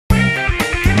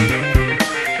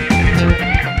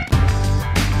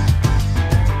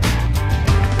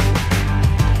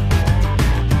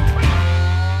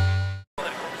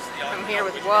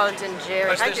and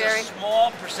Jerry. Hi, Jerry. There's a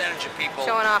small percentage of people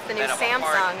showing off the new that have a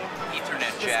Samsung hard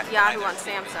Ethernet jack. Yahoo on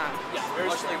Samsung. Yeah,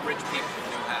 mostly rich people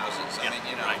with new houses. I mean,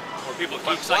 you know. Right. Or people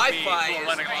But geeks like me Wi-Fi who are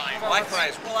running line. Wi-Fi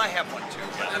is, well, I have one too.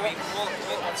 But I mean,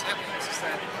 what's happening is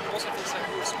that most of these are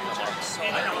USB jacks, so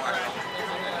they're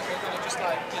just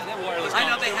like wireless. I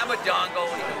know they have a dongle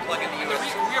you can plug in the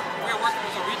USB. We're working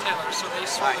with a retailer, so they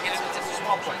sort of it's a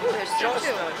small point. Ooh, there's two.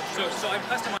 So I'm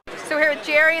customizing. So here with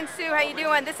Jerry and Sue, how you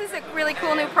doing? This is a really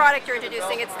cool new product you're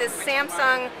introducing. It's this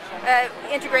Samsung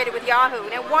integrated with Yahoo.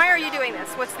 Now, why are you doing this?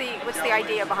 What's the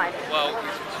idea behind it? Well,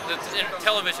 the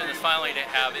television is finally to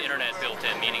have internet built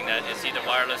in, meaning that it's either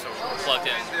wireless or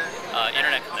plugged in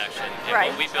internet connection. And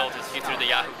right. what we built is through the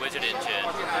Yahoo widget engine,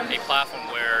 a platform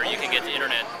where you can get the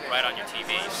internet right on your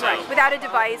TV. So right. Without a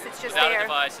device, it's just without there. a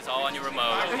device, it's all on your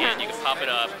remote, and you can pop it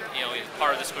up, you know, as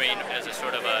part of the screen as a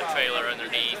sort of a trailer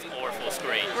underneath or full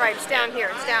screen. Right. It's down here.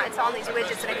 It's down. It's on these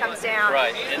widgets, and it comes down.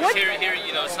 Right. And here,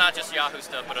 you know, it's not just Yahoo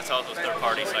stuff, but it's also third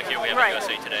parties. Like here we have right.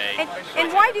 USA Today.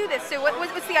 And why do this? So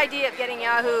what's the idea of getting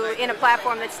Yahoo in a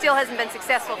platform that still hasn't been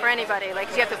successful for anybody? Like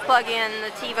you have to plug in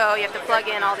the TiVo, you have to plug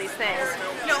in all these things.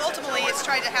 You know, ultimately, it's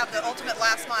trying to have the ultimate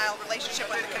last mile relationship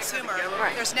with the consumer.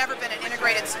 Right. There's never been an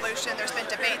integrated solution. There's been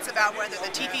debates about whether the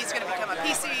TV is going to become a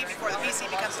PC before the PC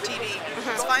becomes a TV.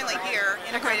 It's finally here,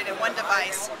 integrated in one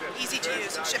device, easy to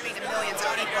use, and shipping to millions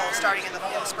of people starting in the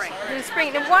spring. In the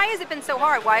spring. And why has it been so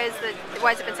hard? Why has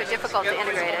it been so difficult to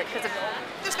integrate it? Because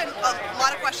there's been a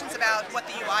lot of questions about what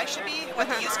the UI should be, what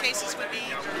the use cases would be,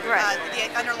 right. The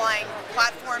underlying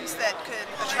platforms that could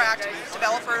attract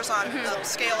developers on the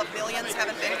scale of millions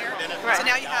haven't been here. Right. So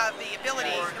now you have the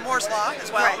ability, Moore's Law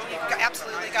as well, right. you've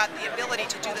absolutely got the ability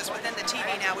to do this within the TV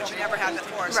now, which you never had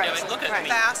before. So right. Yeah, I mean, look at right.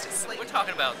 fast, it's sleek. We're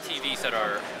talking about TVs that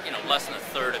are, you know, less than a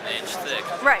third of an inch thick.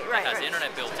 Right, right. That has right.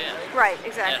 internet built in. Right,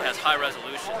 exactly. And it has high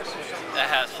resolution.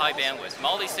 That has high bandwidth. And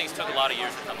all these things took a lot of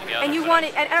years to come together. And you want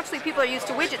it, and actually people are used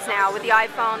to widgets now with the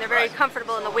iPhone. They're very right.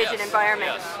 comfortable in the widget yes.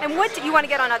 environment. Yes. And what do you want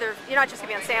to get on other? You're not just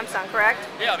going to be on Samsung, correct?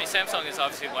 Yeah, I mean Samsung is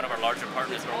obviously one of our larger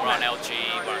partners. But we're on LG,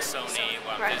 we're on Sony,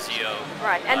 we're on right. Vizio.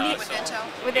 Right. And with Intel.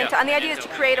 With Intel. And the idea is to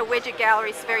create a widget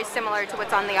gallery very similar to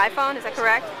what's on the iPhone. Is that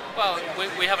correct? Well,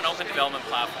 we have an open development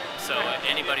platform, so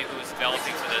anybody who is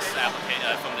developing for this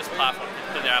from this platform can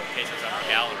put their applications on our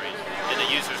gallery, and the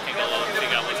users can go and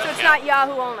figure out what's on So the it's not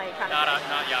Yahoo only, kind of.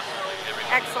 Not Yahoo only.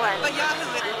 Excellent. But Yahoo,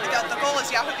 the goal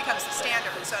is Yahoo becomes the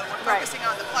standard, so we're focusing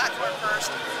on the platform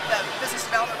first, the business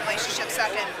development relationship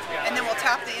second, and then we'll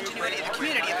tap the ingenuity of the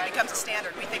community if it becomes a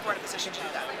standard. We think we're in a position to do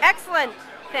that. Excellent.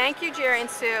 Thank you, Jerry and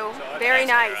Sue. Very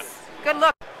nice. Good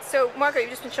look. So, Marco, you've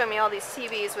just been showing me all these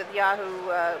TVs with Yahoo,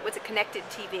 what's it, connected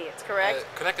TV, it's correct?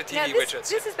 Connected TV now, widgets.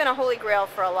 This has been a holy grail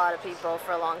for a lot of people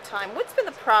for a long time. What's been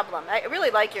the problem? I really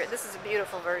like this is a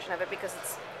beautiful version of it because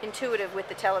it's intuitive with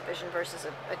the television versus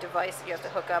a device that you have to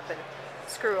hook up and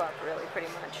screw up, really, pretty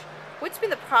much. What's been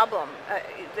the problem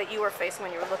that you were facing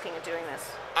when you were looking at doing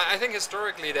this? I think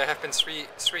historically there have been three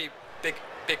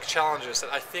big challenges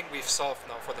that I think we've solved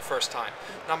now for the first time.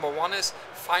 Number one is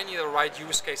finding the right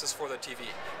use cases for the TV.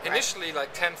 Right. Initially,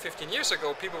 like 10, 15 years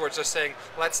ago, people were just saying,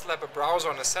 let's slap a browser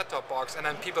on a set-top box and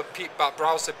then people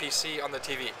browse the PC on the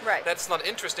TV. Right. That's not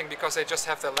interesting because they just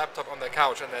have their laptop on their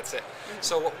couch and that's it.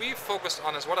 So what we focused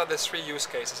on is what are the three use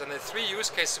cases, and the three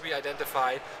use cases we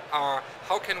identified are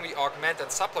how can we augment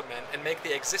and supplement and make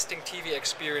the existing TV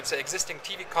experience, the existing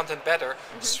TV content better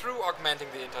through augmenting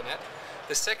the internet.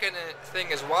 The second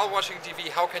thing is, while watching TV,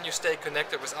 how can you stay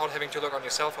connected without having to look on your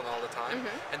cell phone all the time?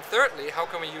 And thirdly, how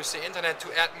can we use the internet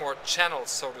to add more channels,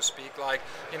 so to speak, like,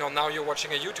 you know, now you're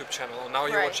watching a YouTube channel, or now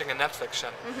you're watching a Netflix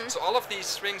channel. So all of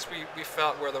these things we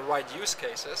felt were the right use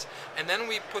cases, and then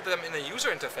we put them in a user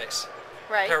interface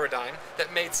paradigm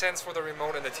that made sense for the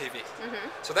remote and the TV.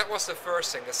 So that was the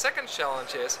first thing. The second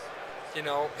challenge is, you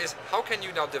know, is how can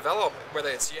you now develop, whether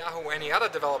it's Yahoo or any other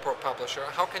developer or publisher,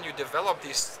 how can you develop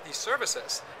these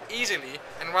services easily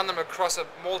and run them across a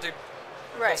multiple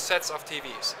sets of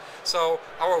TVs? So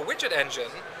our widget engine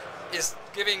is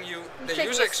giving you the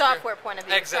user experience. Software point of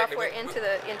view, exactly. software into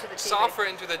the TV. Software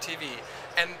into the TV,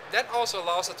 and that also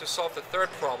allows us to solve the third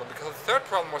problem, because the third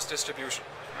problem was distribution.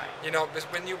 You know,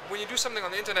 when you do something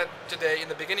on the internet today, in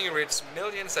the beginning you reach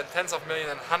millions and tens of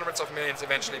millions and hundreds of millions,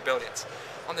 eventually billions.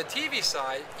 On the TV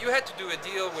side, you had to do a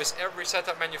deal with every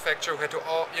setup manufacturer who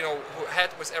had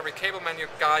with every cable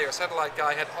guy or satellite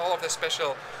guy, had all of their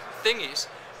special thingies.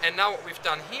 And now what we've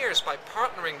done here is by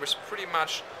partnering with pretty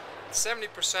much 70%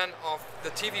 of the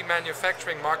TV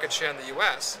manufacturing market share in the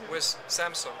US with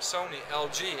Samsung, Sony,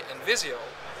 LG, and Vizio,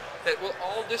 that will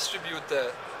all distribute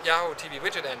the Yahoo TV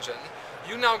widget engine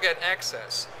you now get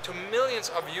access to millions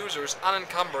of users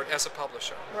unencumbered as a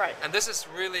publisher. Right. And this is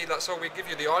really, so we give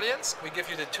you the audience, we give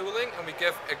you the tooling, and we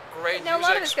give a great now,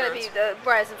 user experience. a lot of it's going to be the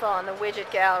rise and fall on the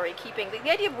widget gallery, keeping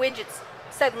the idea of widgets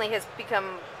suddenly has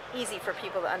become easy for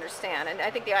people to understand, and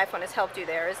I think the iPhone has helped you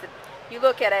there, is that you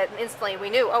look at it and instantly we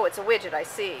knew, oh, it's a widget, I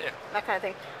see, that kind of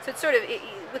thing. So it's sort of,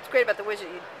 what's great about the widget,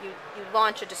 you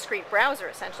launch a discrete browser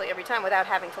essentially every time without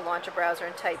having to launch a browser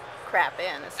and type crap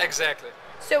in. Exactly.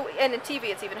 So, and in TV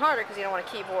it's even harder because you don't want a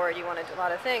keyboard, you want to do a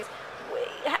lot of things.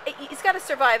 It's got to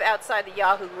survive outside the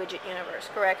Yahoo widget universe,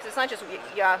 correct? 'Cause it's not just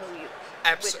Yahoo.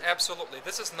 Absolutely.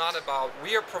 This is not about,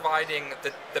 we are providing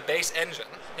the base engine,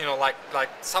 you know, like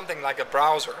something like a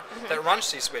browser that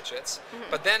runs these widgets,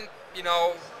 but then, you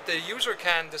know, the user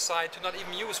can decide to not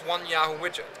even use one Yahoo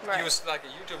widget. Right. Use like a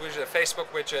YouTube widget, a Facebook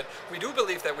widget. We do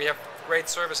believe that we have great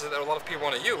services that a lot of people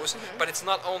want to use, but it's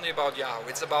not only about Yahoo,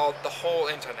 it's about the whole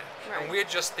internet. Right. And we're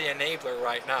just the enabler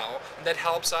right now, and that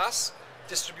helps us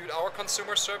distribute our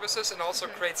consumer services and also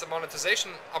creates a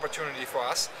monetization opportunity for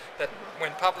us that when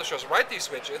publishers write these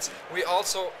widgets, we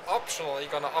also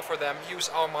optionally going to offer them use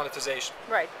our monetization.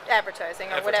 Right,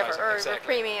 advertising or whatever, or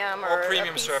premium, or premium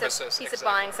a piece services. Of, piece of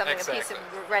buying something, a piece of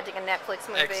renting a Netflix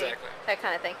movie, that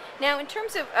kind of thing. Now, in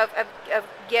terms of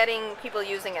getting people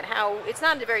using it, how it's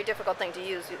not a very difficult thing to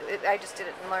use. I just did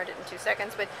it and learned it in 2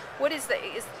 seconds. But what is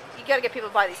you got to get people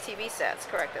to buy these TV sets,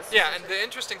 correct? And the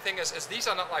interesting thing is these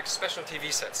are not like special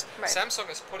TV sets. Right.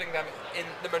 Samsung is putting them in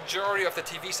the majority of the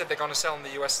TVs that they're going to sell in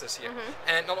the US this year,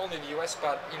 and not only in the US,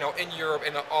 but you know, in Europe,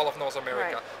 in all of North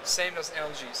America. Right. Same as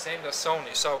LG, same as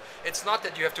Sony. So it's not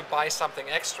that you have to buy something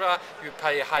extra, you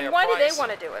pay a higher and why price. do they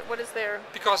want to do it? What is their?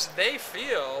 Because they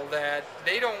feel that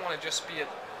they don't want to just be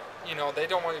they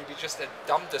don't want to be just a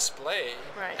dumb display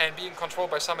and being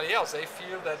controlled by somebody else. They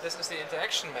feel that this is the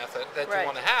interaction method that you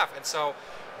want to have, and so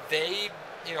they,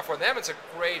 for them it's a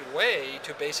great way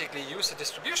to basically use the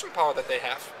distribution power that they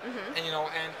have, and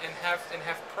and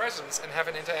have presence and have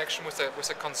an interaction with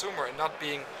the consumer and not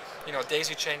being,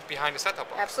 daisy chained behind a set-top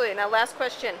box. Absolutely. Now, last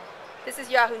question. This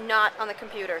is Yahoo not on the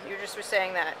computer. You just were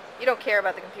saying that. You don't care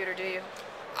about the computer, do you?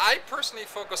 I personally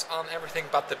focus on everything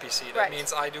but the PC. That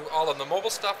means I do all of the mobile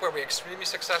stuff where we're extremely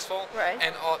successful,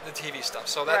 and all the TV stuff.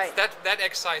 So that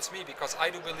excites me because I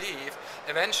do believe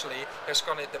eventually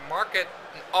the market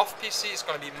off PC is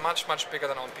going to be much, much bigger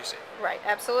than on PC. Right,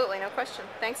 absolutely, no question.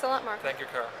 Thanks a lot, Mark. Thank you,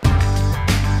 Kara.